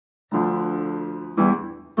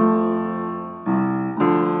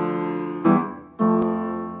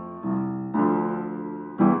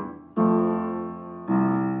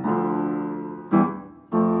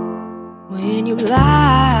you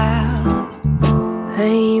last,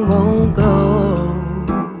 pain won't go.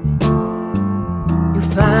 You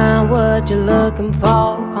find what you're looking for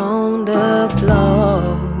on the floor.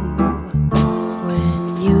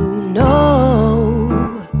 When you know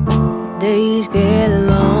days get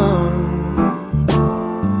long,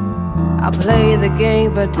 I play the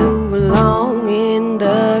game for too long in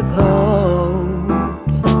the cold.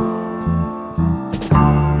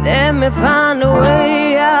 Let me find a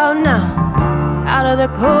way out now, out of the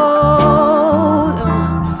cold.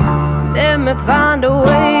 Let me find a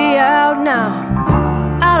way out now,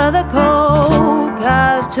 out of the cold.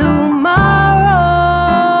 'Cause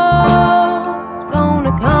tomorrow's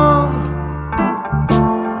gonna come.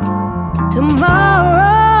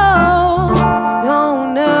 Tomorrow's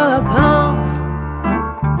gonna come.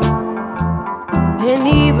 And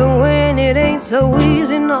even when it ain't so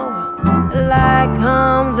easy, no, light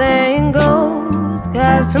comes and goes.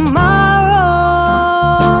 'Cause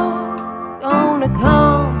tomorrow's gonna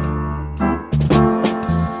come.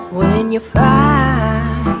 When you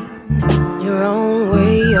find your own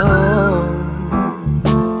way home,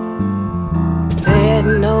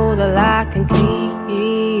 better know the light can keep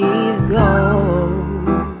going.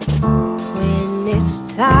 When it's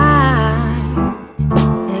time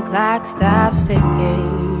and the clock stops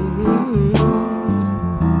ticking,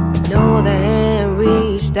 know the hand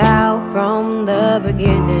reached out from the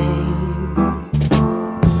beginning.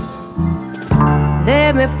 Let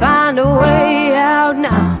me find a way out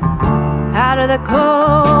now, out of the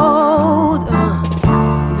cold.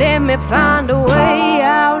 Let me find a way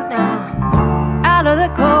out now, out of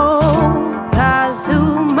the cold. 'Cause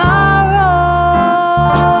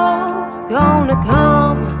tomorrow's gonna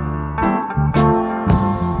come.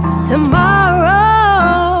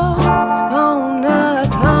 Tomorrow's gonna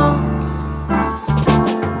come.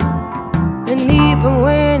 And even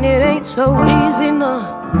when it ain't so easy, no,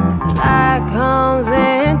 light comes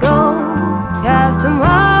and goes. 'Cause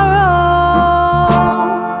tomorrow's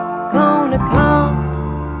gonna come.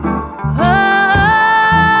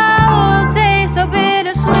 Oh, tastes so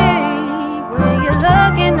bittersweet when you're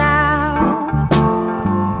looking out.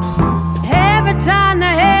 Every time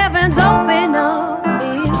the heavens open up,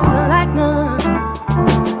 feels like none.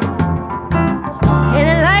 And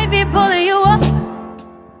the light be pulling you up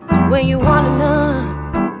when you wanna none.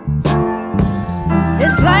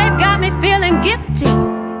 This life got me feeling guilty,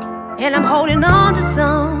 and I'm holding on to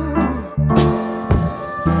some.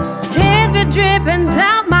 Tears be dripping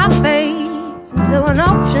down my face into an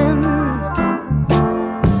ocean.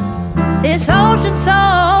 This ocean's so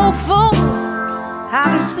full,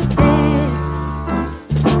 I'll be swimming.